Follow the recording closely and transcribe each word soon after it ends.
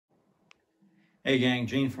Hey gang,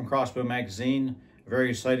 Gene from Crossbow Magazine. Very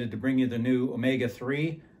excited to bring you the new Omega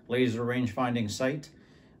 3 laser range finding sight.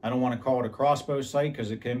 I don't want to call it a crossbow sight because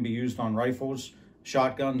it can be used on rifles,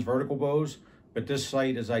 shotguns, vertical bows, but this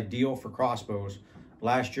sight is ideal for crossbows.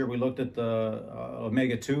 Last year we looked at the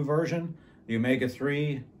Omega 2 version. The Omega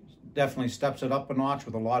 3 definitely steps it up a notch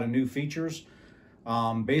with a lot of new features.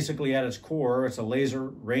 Basically at its core, it's a laser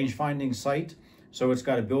range finding sight. So it's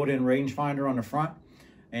got a built-in rangefinder on the front,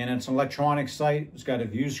 and it's an electronic sight. It's got a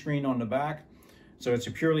view screen on the back. So it's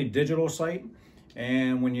a purely digital sight.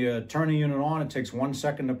 And when you turn the unit on, it takes 1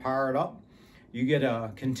 second to power it up. You get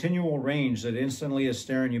a continual range that instantly is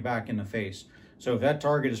staring you back in the face. So if that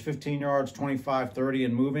target is 15 yards, 25, 30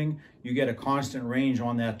 and moving, you get a constant range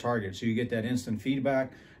on that target. So you get that instant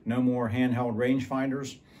feedback, no more handheld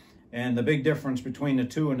rangefinders. And the big difference between the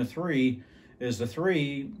 2 and the 3 is the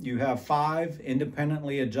 3, you have 5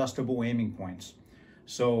 independently adjustable aiming points.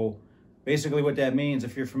 So basically what that means,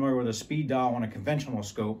 if you're familiar with a speed dial on a conventional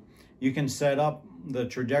scope, you can set up the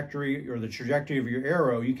trajectory of your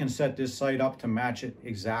arrow. You can set this sight up to match it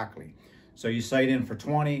exactly. So you sight in for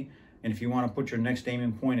 20, and if you want to put your next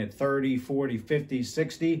aiming point at 30, 40, 50,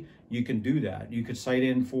 60, you can do that. You could sight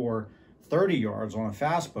in for 30 yards on a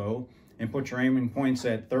fast bow and put your aiming points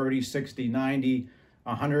at 30, 60, 90,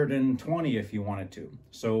 120 if you wanted to.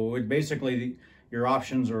 So basically your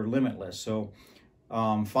options are limitless. So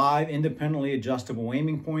 5 independently adjustable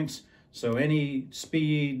aiming points. So any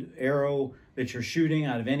speed arrow that you're shooting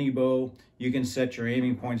out of any bow, you can set your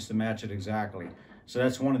aiming points to match it exactly. So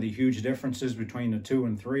that's one of the huge differences between the 2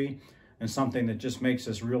 and 3, and something that just makes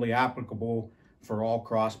this really applicable for all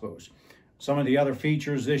crossbows. Some of the other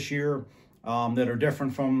features this year that are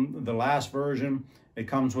different from the last version, it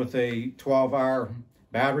comes with a 12-hour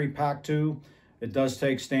battery pack too. It does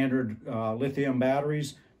take standard lithium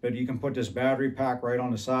batteries, but you can put this battery pack right on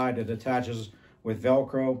the side. It attaches with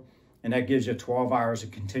Velcro, and that gives you 12 hours of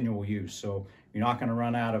continual use. So you're not gonna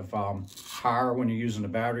run out of power when you're using the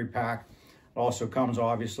battery pack. It also comes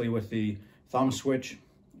obviously with the thumb switch,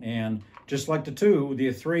 and just like the 2,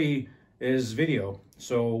 the 3 is video.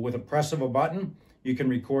 So with a press of a button, you can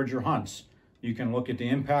record your hunts. You can look at the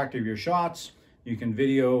impact of your shots. You can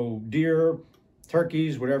video deer,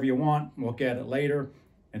 turkeys, whatever you want, look at it later.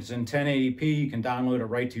 It's in 1080p, you can download it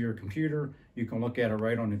right to your computer. You can look at it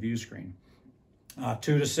right on the view screen.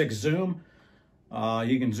 2 to 6 zoom.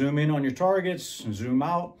 You can zoom in on your targets and zoom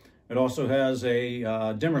out. It also has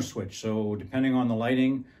a dimmer switch. So depending on the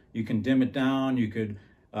lighting, you can dim it down. You could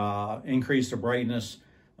increase the brightness.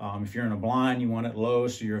 If you're in a blind, you want it low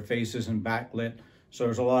so your face isn't backlit. So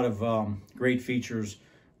there's a lot of great features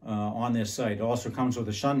on this sight. It also comes with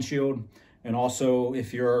a sun shield. And also,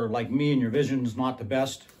 if you're like me and your vision's not the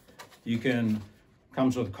best,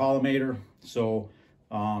 comes with a collimator. So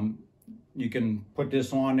you can put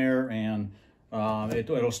this on there and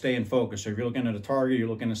it'll stay in focus. So if you're looking at a target, you're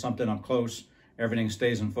looking at something up close, everything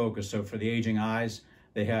stays in focus. So for the aging eyes,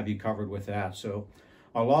 they have you covered with that. So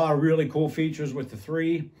a lot of really cool features with the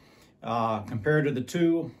 3. Compared to the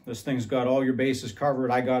 2, this thing's got all your bases covered.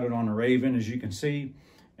 I got it on a Raven, as you can see,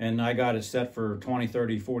 and I got it set for 20,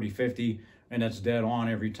 30, 40, 50, and that's dead on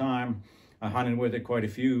every time. I hunted with it quite a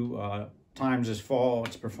few times this fall.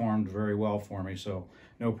 It's performed very well for me, so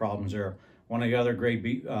no problems there. One of the other great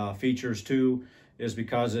features too is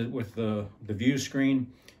because with the view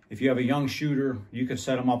screen, if you have a young shooter, you can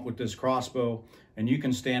set them up with this crossbow and you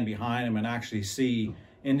can stand behind them and actually see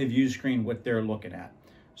in the view screen what they're looking at.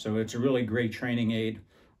 So it's a really great training aid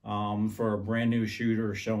for a brand new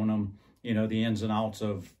shooter, showing them, you know, the ins and outs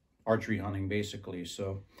of archery hunting basically.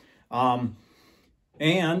 So,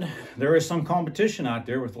 and there is some competition out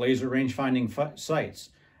there with laser range finding sights.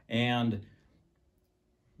 And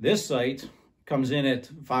this sight comes in at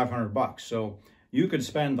 $500. So you could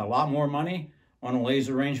spend a lot more money on a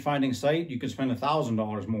laser range finding sight. You could spend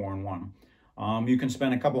 $1,000 more on one. You can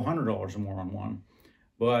spend a couple $100 more on one.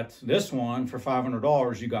 But this one, for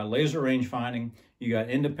 $500, you got laser range finding, you got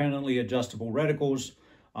independently adjustable reticles,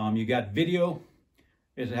 you got video.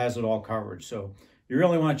 It has it all covered. So you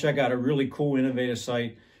really want to check out a really cool, innovative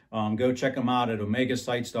site. Go check them out at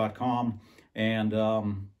omegasights.com, and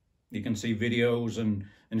you can see videos and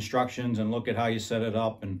instructions and look at how you set it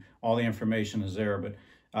up, and all the information is there.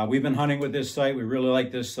 But we've been hunting with this site. We really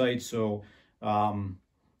like this site. So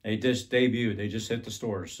they just debuted. They just hit the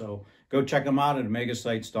stores. So go check them out at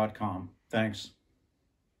omegasights.com. Thanks.